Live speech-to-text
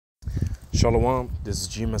Shalom, this is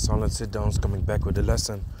GMS on Let's Sit Downs coming back with a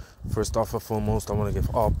lesson. First off and foremost, I want to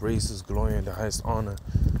give all praises, glory, and the highest honor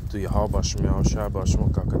to Yahweh Shemiah Shabbat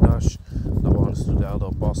Shemot Kakadash. Love honors to the elder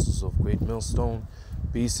apostles of Great Millstone.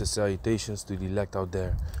 Peace and salutations to the elect out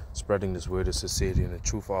there, spreading this word of sincerity and the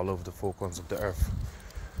truth all over the four corners of the earth.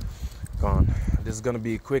 This is going to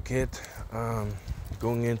be a quick hit,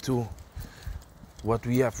 going into what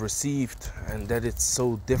we have received, and that it's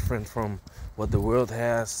so different from what the world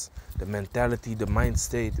has, the mentality, the mind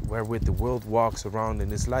state wherewith the world walks around in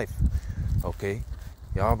this life. Okay,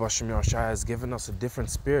 Yahweh Shemiah has given us a different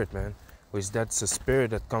spirit, man, which that's a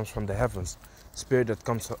spirit that comes from the heavens, spirit that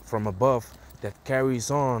comes from above, that carries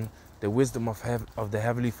on the wisdom of the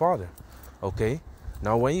Heavenly Father. Okay,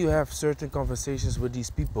 now when you have certain conversations with these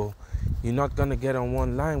people, you're not gonna get on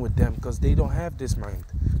one line with them because they don't have this mind,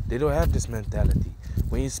 they don't have this mentality.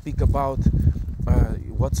 When you speak about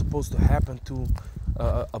what's supposed to happen to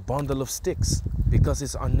a bundle of sticks, because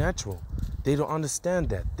it's unnatural, they don't understand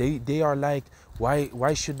that. They are like,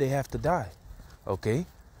 why should they have to die? Okay,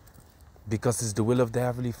 because it's the will of the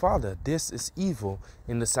Heavenly Father. This is evil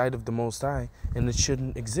in the sight of the Most High, and it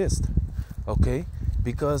shouldn't exist. Okay,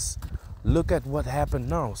 because look at what happened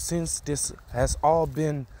now. Since this has all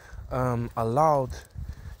been allowed,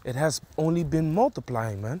 it has only been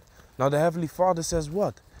multiplying, man. Now the Heavenly Father says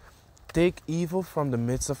what? Take evil from the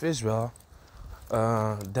midst of Israel.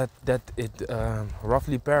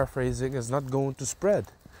 Roughly paraphrasing, is not going to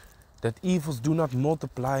spread. That evils do not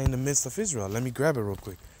multiply in the midst of Israel. Let me grab it real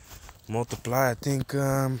quick. Multiply, I think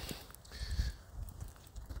I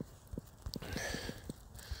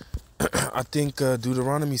think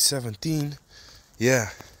Deuteronomy 17. Yeah.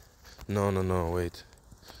 No, wait.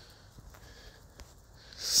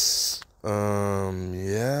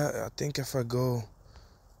 Yeah, I think if I go,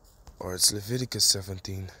 or it's Leviticus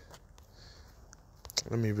 17.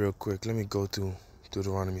 Let me go to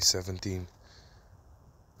Deuteronomy 17.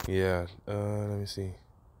 Yeah, let me see.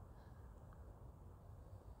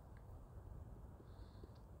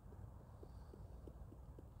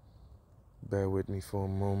 Bear with me for a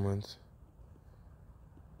moment.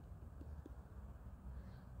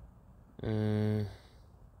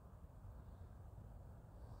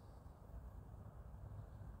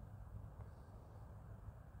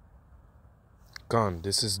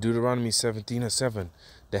 This is Deuteronomy 17:7.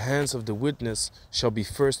 The hands of the witness shall be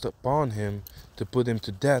first upon him to put him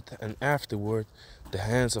to death, and afterward the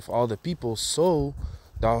hands of all the people, so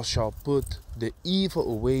thou shalt put the evil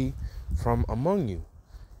away from among you.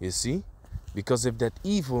 You see? Because if that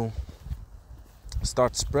evil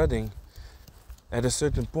starts spreading, at a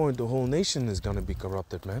certain point the whole nation is going to be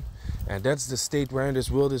corrupted, man. And that's the state wherein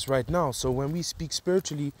this world is right now. So when we speak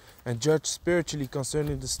spiritually and judge spiritually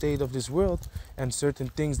concerning the state of this world and certain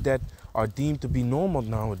things that are deemed to be normal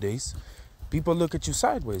nowadays, people look at you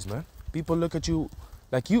sideways, man. People look at you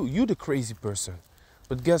like you the crazy person.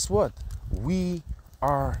 But guess what? We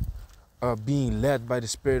are being led by the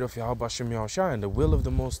spirit of Yahweh Shemiah, and the will of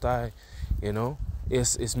the Most High,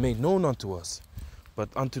 is made known unto us. But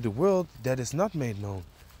unto the world that is not made known.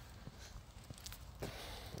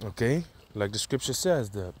 Okay, like the scripture says,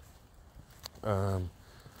 the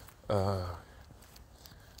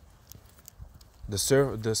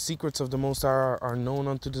secrets of the Most High are known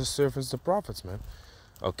unto the servants, the prophets, man.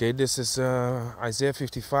 Okay, this is Isaiah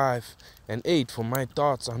 55:8. For my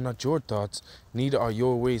thoughts are not your thoughts, neither are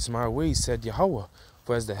your ways my ways, said Yahweh.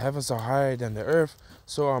 For as the heavens are higher than the earth,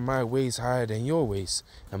 so are my ways higher than your ways,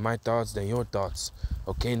 and my thoughts than your thoughts.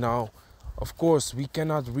 Okay, now, of course, we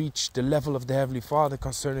cannot reach the level of the Heavenly Father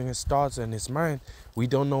concerning his thoughts and his mind. We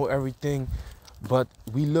don't know everything, but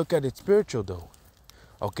we look at it spiritual, though.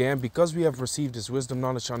 Okay, and because we have received this wisdom,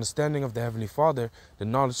 knowledge, understanding of the Heavenly Father, the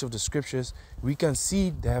knowledge of the scriptures, we can see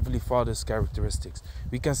the Heavenly Father's characteristics.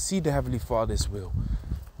 We can see the Heavenly Father's will.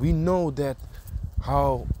 We know that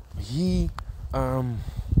how he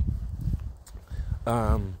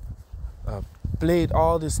played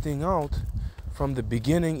all this thing out from the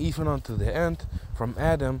beginning even until the end, from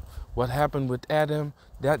Adam. What happened with Adam,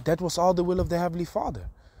 that was all the will of the Heavenly Father.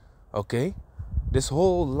 Okay, this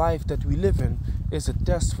whole life that we live in is a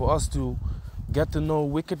test for us to get to know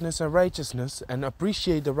wickedness and righteousness and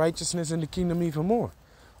appreciate the righteousness in the kingdom even more.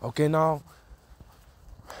 Okay, now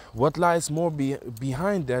what lies more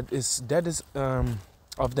behind that is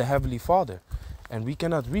of the Heavenly Father, and we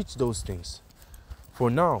cannot reach those things for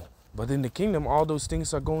now. But in the kingdom, all those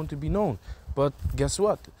things are going to be known. But guess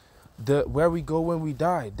what? Where we go when we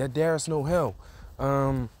die, that there is no hell.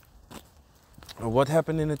 What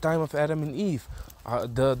happened in the time of Adam and Eve?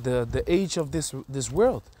 The age of this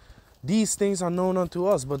world. These things are known unto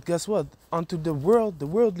us, but guess what? Unto the world, the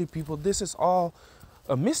worldly people, this is all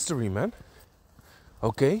a mystery, man.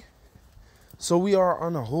 Okay? So we are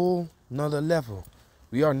on a whole nother level.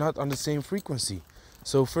 We are not on the same frequency.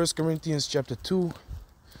 So 1 Corinthians chapter 2,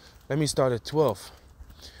 let me start at 12.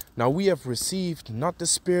 Now we have received not the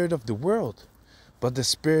spirit of the world, but the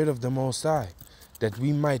Spirit of the Most High, that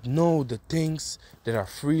we might know the things that are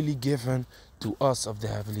freely given to us of the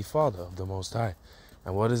Heavenly Father, of the Most High.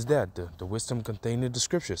 And what is that? The wisdom contained in the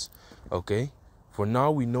scriptures. Okay? For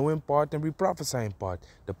now we know in part and we prophesy in part.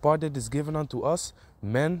 The part that is given unto us,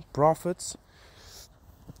 men, prophets,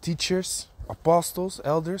 teachers, apostles,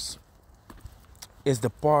 elders, is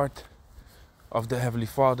the part of the Heavenly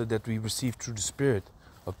Father that we receive through the Spirit.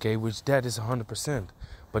 Okay? Which that is 100%.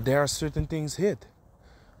 But there are certain things hid.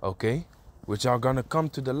 Okay, which are gonna come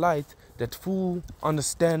to the light, that full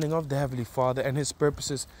understanding of the Heavenly Father and His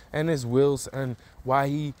purposes and His wills and why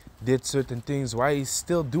He did certain things, why He's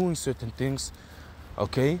still doing certain things.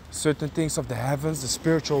 Okay, certain things of the heavens, the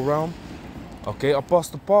spiritual realm. Okay,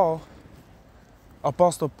 Apostle Paul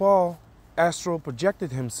astral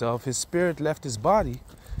projected himself. His spirit left his body,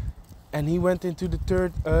 and he went into the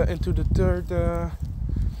third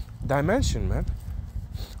dimension, man,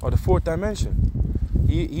 or the fourth dimension.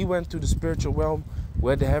 He went to the spiritual realm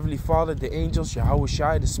where the Heavenly Father, the angels, Yahweh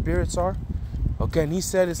Shai, the spirits are. Okay, and he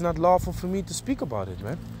said it's not lawful for me to speak about it,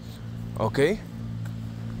 man. Okay?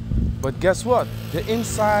 But guess what? The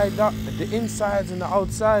insides and the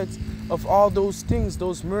outsides of all those things,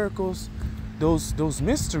 those miracles, those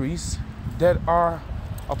mysteries that are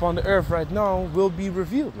upon the earth right now will be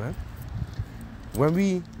revealed, man. When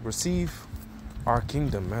we receive our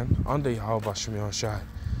kingdom, man, under Yahweh Shai.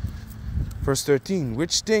 Verse 13,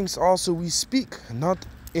 which things also we speak, not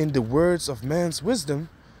in the words of man's wisdom,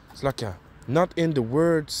 not in the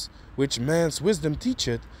words which man's wisdom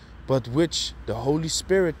teacheth, but which the Holy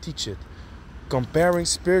Spirit teacheth, comparing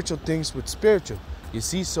spiritual things with spiritual. You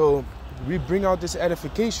see, so we bring out this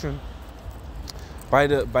edification by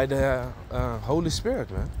the Holy Spirit,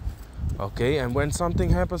 man. Okay, and when something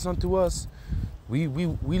happens unto us, we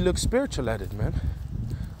look spiritual at it, man.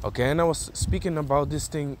 Okay, and I was speaking about this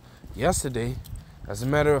thing yesterday, as a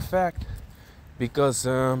matter of fact, because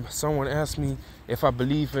someone asked me if I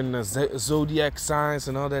believe in zodiac signs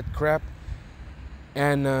and all that crap,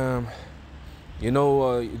 and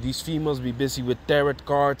these females be busy with tarot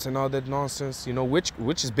cards and all that nonsense,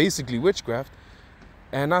 which is basically witchcraft.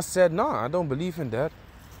 And I said, no, I don't believe in that,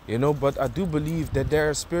 but I do believe that there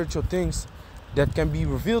are spiritual things that can be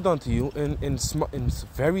revealed unto you in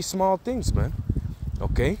very small things, man.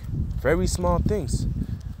 Okay, very small things.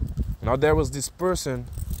 Now there was this person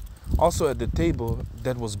also at the table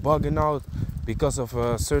that was bugging out because of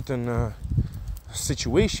a certain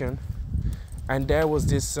situation, and there was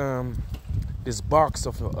this box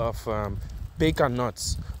of pecan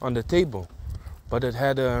nuts on the table, but it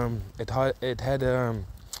had a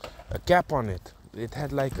cap on it. It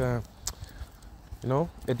had like a,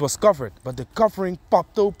 it was covered, but the covering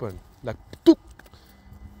popped open like toop.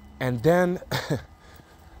 And then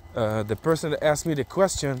the person that asked me the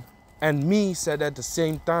question and me said at the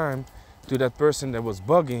same time to that person that was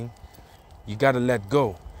bugging, you gotta let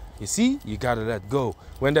go. You see, you gotta let go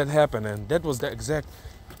when that happened. And that was the exact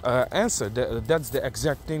answer. That's the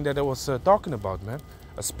exact thing that I was talking about, man.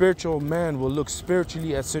 A spiritual man will look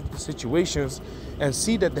spiritually at certain situations and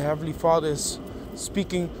see that the Heavenly Father is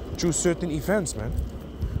speaking through certain events, man.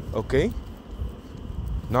 Okay?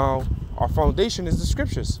 Now, our foundation is the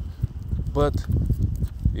scriptures. But,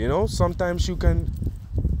 sometimes you can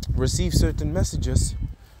receive certain messages,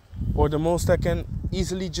 or the Most High can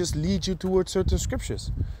easily just lead you towards certain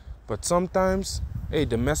scriptures. But sometimes,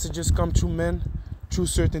 the messages come through men, through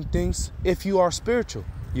certain things. If you are spiritual,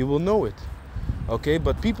 you will know it. Okay,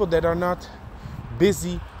 but people that are not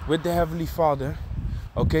busy with the Heavenly Father,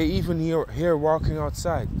 okay, even here walking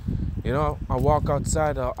outside, I walk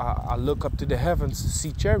outside, I look up to the heavens,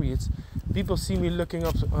 see chariots. People see me looking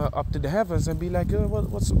up to the heavens and be like,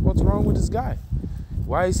 what's wrong with this guy?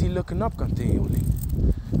 Why is he looking up continually?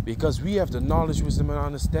 Because we have the knowledge, wisdom, and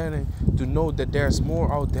understanding to know that there's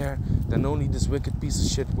more out there than only this wicked piece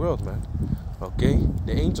of shit world, man. Okay?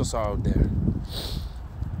 The angels are out there.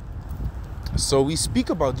 So we speak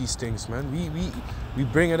about these things, man. We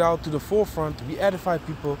bring it out to the forefront. We edify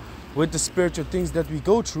people with the spiritual things that we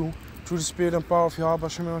go through the spirit and power of Yahweh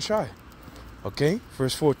Shem Shai. Okay?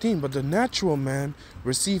 Verse 14. But the natural man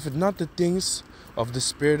receiveth not the things of the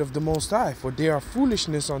Spirit of the Most High, for they are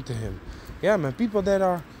foolishness unto him. Yeah, man. People that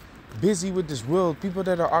are busy with this world, people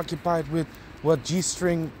that are occupied with what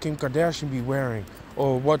G-string Kim Kardashian be wearing,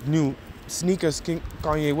 or what new sneakers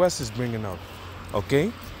Kanye West is bringing out.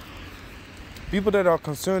 Okay? People that are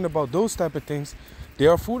concerned about those type of things, they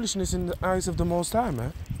are foolishness in the eyes of the Most High,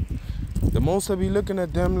 man. The Most High be looking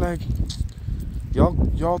at them like,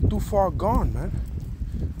 y'all too far gone, man.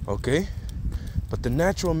 Okay? But the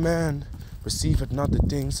natural man receiveth not the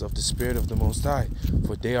things of the Spirit of the Most High,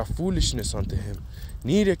 for they are foolishness unto him.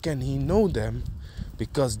 Neither can he know them,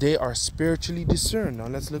 because they are spiritually discerned. Now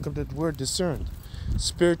let's look up that word discerned.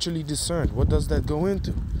 Spiritually discerned. What does that go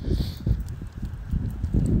into?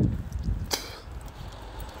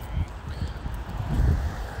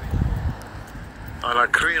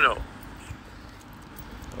 Anacrino.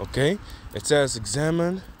 Okay? It says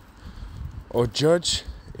examine or judge,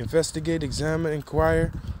 investigate, examine,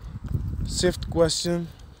 inquire, sift, question.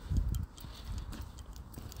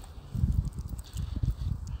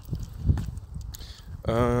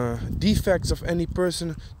 Defects of any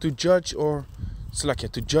person, to judge or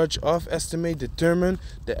to judge of, estimate, determine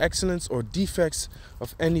the excellence or defects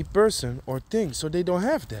of any person or thing. So they don't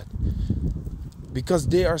have that, because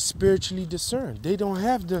they are spiritually discerned. They don't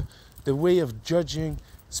have the way of judging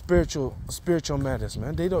spiritual matters,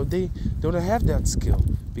 man. They don't have that skill,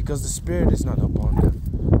 because the Spirit is not upon them.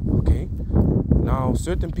 Okay? Now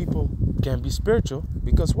certain people can be spiritual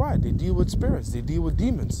because why? They deal with spirits, they deal with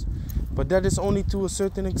demons. But that is only to a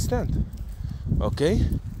certain extent. Okay?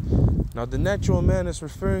 Now the natural man is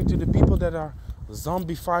referring to the people that are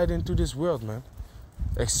zombified into this world, man.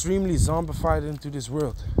 Extremely zombified into this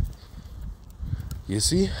world. You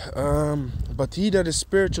see? But he that is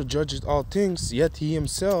spiritual judges all things, yet he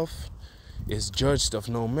himself is judged of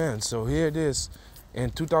no man. So here it is. In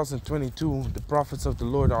 2022, the prophets of the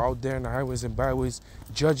Lord are out there in the highways and byways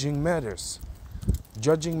judging matters.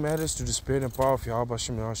 Judging matters through the Spirit and power of Yahweh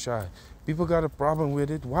Shem Yahushai. People got a problem with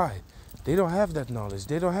it. Why? They don't have that knowledge.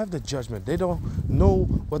 They don't have the judgment. They don't know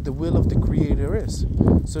what the will of the Creator is.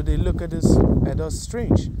 So they look at us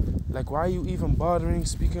strange. Like, why are you even bothering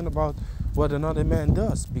speaking about what another man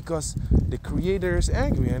does? Because the Creator is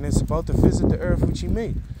angry and is about to visit the earth which he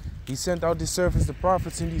made. He sent out his servants, the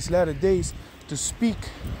prophets, in these latter days to speak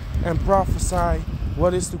and prophesy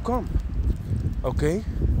what is to come. Okay?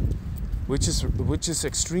 Which is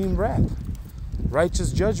extreme wrath,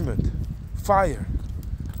 righteous judgment, fire.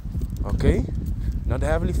 Okay? Now the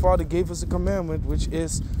Heavenly Father gave us a commandment, which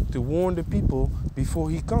is to warn the people before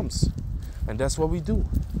he comes. And that's what we do.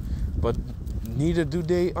 But neither do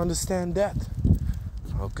they understand that.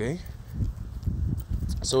 Okay?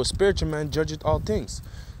 So a spiritual man judgeth all things.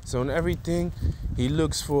 So in everything he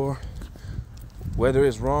looks for whether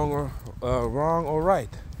it's wrong or right,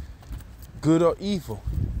 good or evil,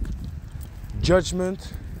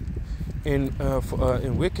 judgment in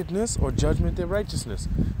wickedness or judgment in righteousness.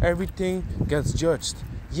 Everything gets judged.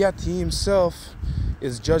 Yet he himself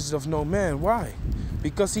is judged of no man. Why?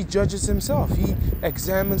 Because he judges himself. He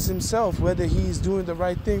examines himself whether he is doing the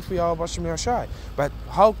right thing for Yahweh Shem Yahushai. But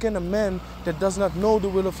how can a man that does not know the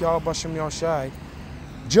will of Yahweh Shem Yahushai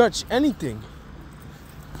judge anything?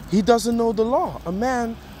 He doesn't know the law. A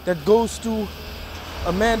man that goes to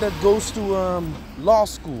law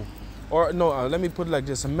school, or no, let me put it like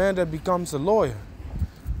this: a man that becomes a lawyer,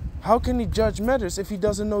 how can he judge matters if he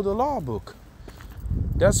doesn't know the law book?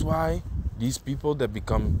 That's why these people that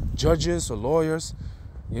become judges or lawyers,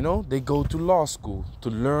 they go to law school to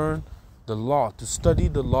learn the law, to study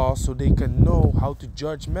the law, so they can know how to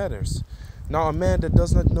judge matters. Now, a man that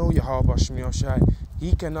does not know Yahweh Shem Yahushai,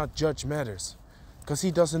 he cannot judge matters, because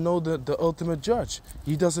he doesn't know the ultimate judge.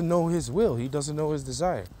 He doesn't know his will. He doesn't know his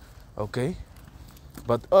desire. Okay?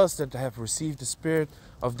 But us that have received the Spirit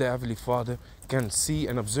of the Heavenly Father can see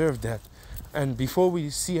and observe that. And before we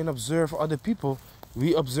see and observe other people,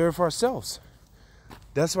 we observe ourselves.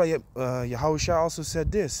 That's why Yahushua also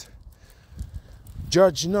said this: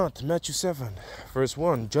 judge not, Matthew 7, verse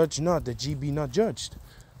 1. Judge not, that ye be not judged.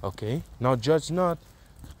 Okay? Now judge not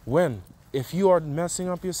when? If you are messing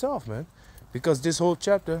up yourself, man. Because this whole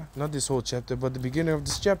chapter, not this whole chapter, but the beginning of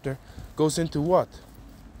this chapter goes into what?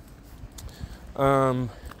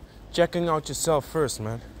 Checking out yourself first,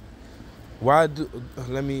 man.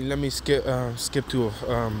 Let me skip to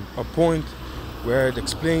a point where it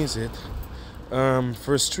explains it.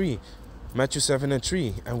 Verse 3, Matthew 7 and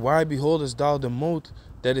 3. And why beholdest thou the mote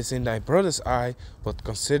that is in thy brother's eye, but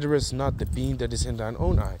considerest not the beam that is in thine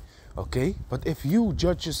own eye? Okay, but if you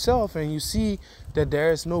judge yourself and you see that there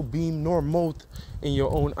is no beam nor mote in your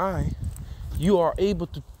own eye, you are able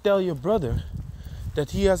to tell your brother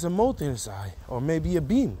that he has a mote in his eye, or maybe a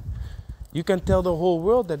beam. You can tell the whole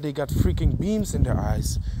world that they got freaking beams in their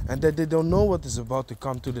eyes and that they don't know what is about to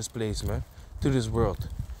come to this place, man, to this world.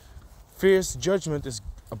 Fierce judgment is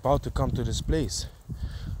about to come to this place.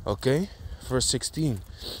 Okay, verse 16.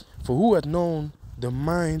 For who hath known the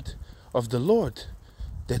mind of the Lord,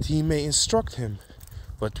 that he may instruct him?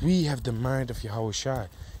 But we have the mind of Yahushua.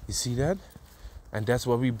 You see that? And that's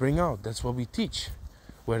what we bring out. That's what we teach.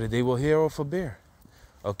 Whether they will hear or forbear.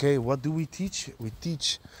 Okay, what do we teach? We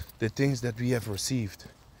teach the things that we have received.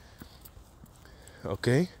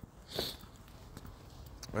 Okay.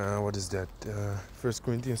 What is that? 1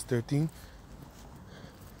 Corinthians 13.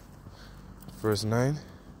 Verse 9.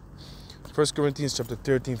 1 Corinthians chapter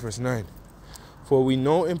 13, verse 9. For we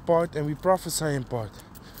know in part and we prophesy in part.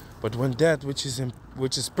 But when that which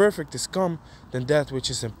is perfect is come, then that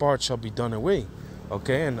which is in part shall be done away.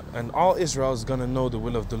 Okay, and all Israel is gonna know the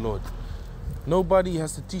will of the Lord. Nobody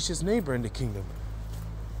has to teach his neighbor in the kingdom.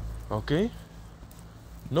 Okay?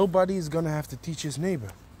 Nobody is gonna have to teach his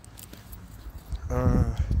neighbor.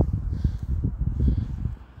 I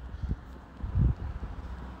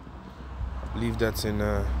believe that's in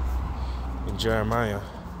Jeremiah.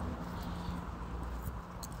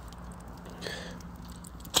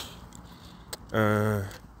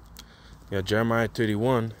 Jeremiah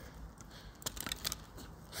 31,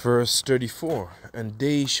 verse 34. And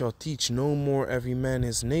they shall teach no more every man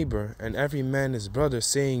his neighbor, and every man his brother,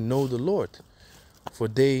 saying, Know the Lord. For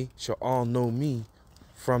they shall all know me,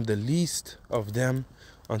 from the least of them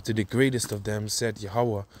unto the greatest of them, said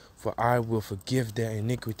Yahweh. For I will forgive their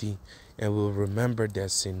iniquity, and will remember their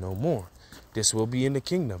sin no more. This will be in the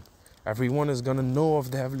kingdom. Everyone is going to know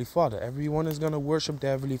of the Heavenly Father. Everyone is going to worship the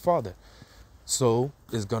Heavenly Father. So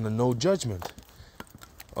is going to know judgment.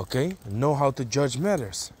 Okay? Know how to judge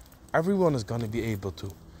matters. Everyone is going to be able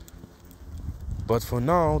to. But for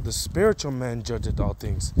now, the spiritual man judgeth all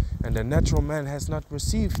things, and the natural man has not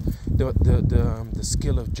received the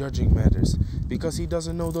skill of judging matters, because he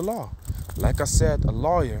doesn't know the law. Like I said, a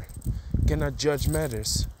lawyer cannot judge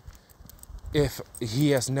matters if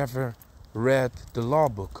he has never read the law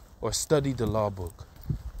book or studied the law book.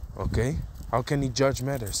 Okay? How can he judge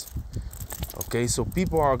matters? Okay, so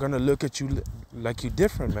people are gonna look at you like you're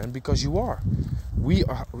different, man, because you are. We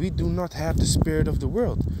do not have the spirit of the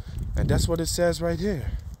world, and that's what it says right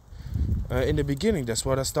here. In the beginning, that's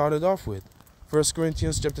what I started off with. 1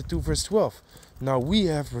 Corinthians chapter 2, verse 12. Now we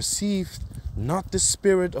have received not the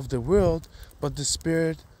spirit of the world, but the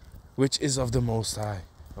spirit which is of the Most High.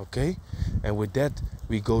 Okay, and with that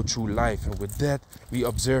we go through life, and with that we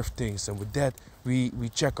observe things, and with that we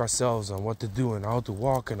check ourselves on what to do and how to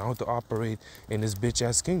walk and how to operate in this bitch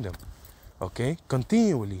ass kingdom. Okay,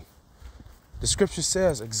 continually. The scripture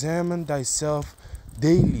says, examine thyself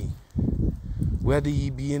daily, whether ye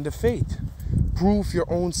be in the faith. Prove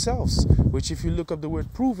your own selves, which if you look up the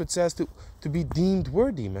word prove, it says to be deemed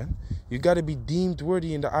worthy, man. You got to be deemed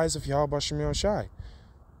worthy in the eyes of Yahweh Shem Shai.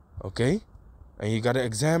 Okay, and you got to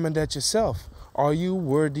examine that yourself. Are you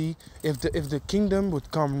worthy? If the kingdom would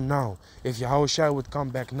come now, if Yahushua would come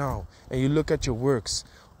back now, and you look at your works,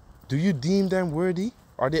 do you deem them worthy?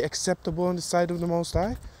 Are they acceptable in the sight of the Most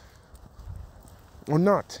High? Or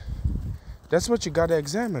not? That's what you got to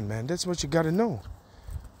examine, man. That's what you got to know.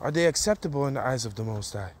 Are they acceptable in the eyes of the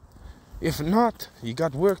Most High? If not, you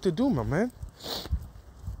got work to do, my man.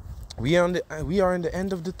 We are in the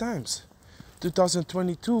end of the times.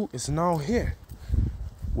 2022 is now here.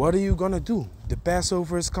 What are you going to do? The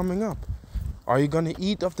Passover is coming up. Are you going to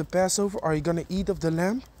eat of the Passover? Are you going to eat of the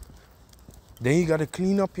lamb? Then you got to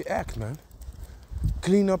clean up your act, man.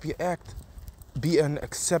 Clean up your act.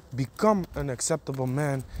 Become an acceptable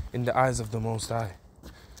man in the eyes of the Most High.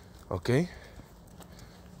 Okay?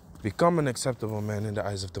 Become an acceptable man in the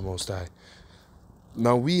eyes of the Most High.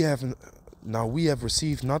 Now we have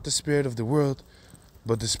received not the spirit of the world,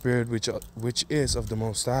 but the Spirit which is of the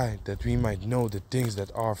Most High, that we might know the things that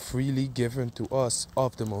are freely given to us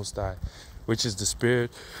of the Most High, which is the Spirit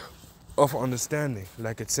of understanding,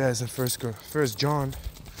 like it says in First John,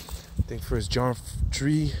 I think 1 John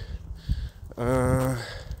 3. Let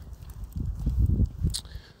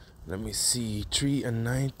me see, 3 and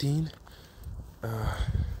 19.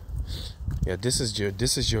 Yeah, this is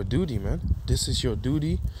your duty, man. This is your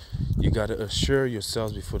duty. You gotta assure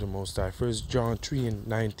yourselves before the Most High. 1 John 3 and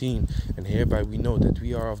 19. And hereby we know that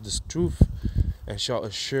we are of this truth, and shall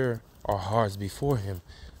assure our hearts before Him.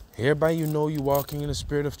 Hereby you know you walking in the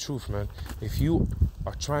spirit of truth, man. If you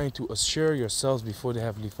are trying to assure yourselves before the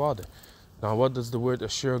Heavenly Father. Now, what does the word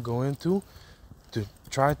assure go into? To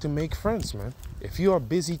try to make friends, man. If you are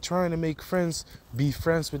busy trying to make friends, be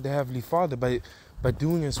friends with the Heavenly Father by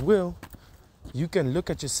doing His will, you can look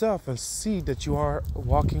at yourself and see that you are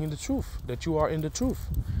walking in the truth, that you are in the truth.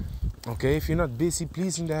 Okay, if you're not busy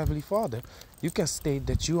pleasing the Heavenly Father, you can state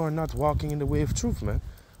that you are not walking in the way of truth, man.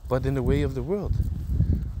 but in the way of the world.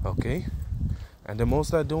 Okay? And the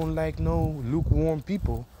Most High don't like no lukewarm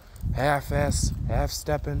people, half-ass,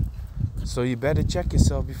 half-stepping. So you better check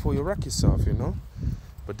yourself before you wreck yourself, you know?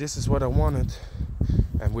 But this is what I wanted.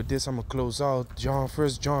 And with this, I'm going to close out. 1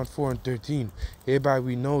 John 4:13. Hereby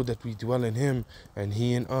we know that we dwell in him and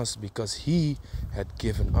he in us, because he had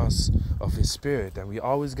given us of his spirit. And we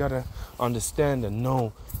always got to understand and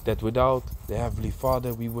know that without the Heavenly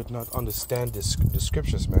Father, we would not understand the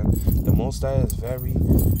scriptures, man. The Most High it's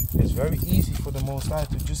very easy for the Most High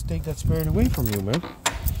to just take that spirit away from you, man.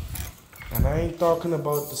 And I ain't talking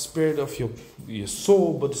about the spirit of your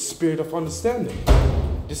soul, but the spirit of understanding.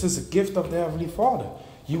 This is a gift of the Heavenly Father.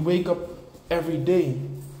 You wake up every day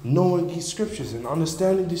knowing these scriptures and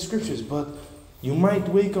understanding these scriptures, but you might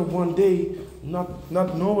wake up one day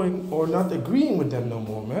not knowing or not agreeing with them no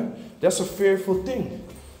more, man. That's a fearful thing.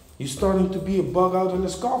 You're starting to be a bug out and a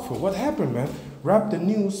scoffer. What happened, man? Rap the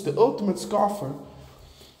news, the ultimate scoffer,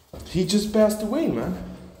 he just passed away, man,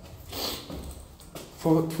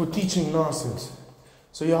 for teaching nonsense.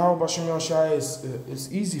 So Yahweh Bashem Yahshai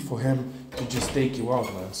it's easy for him to just take you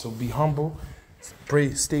out, man. So be humble,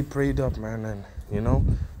 pray, stay prayed up, man, and you know,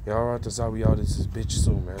 Yahweh Tazawi out is this bitch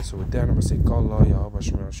soon, man. So with that, I'm gonna say call Allah, Yahweh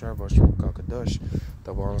Bashem Yahshai, Bashem Kakadash,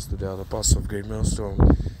 the bonus to the other apostle of Great Millstone.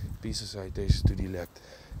 Peace and salutations to the elect.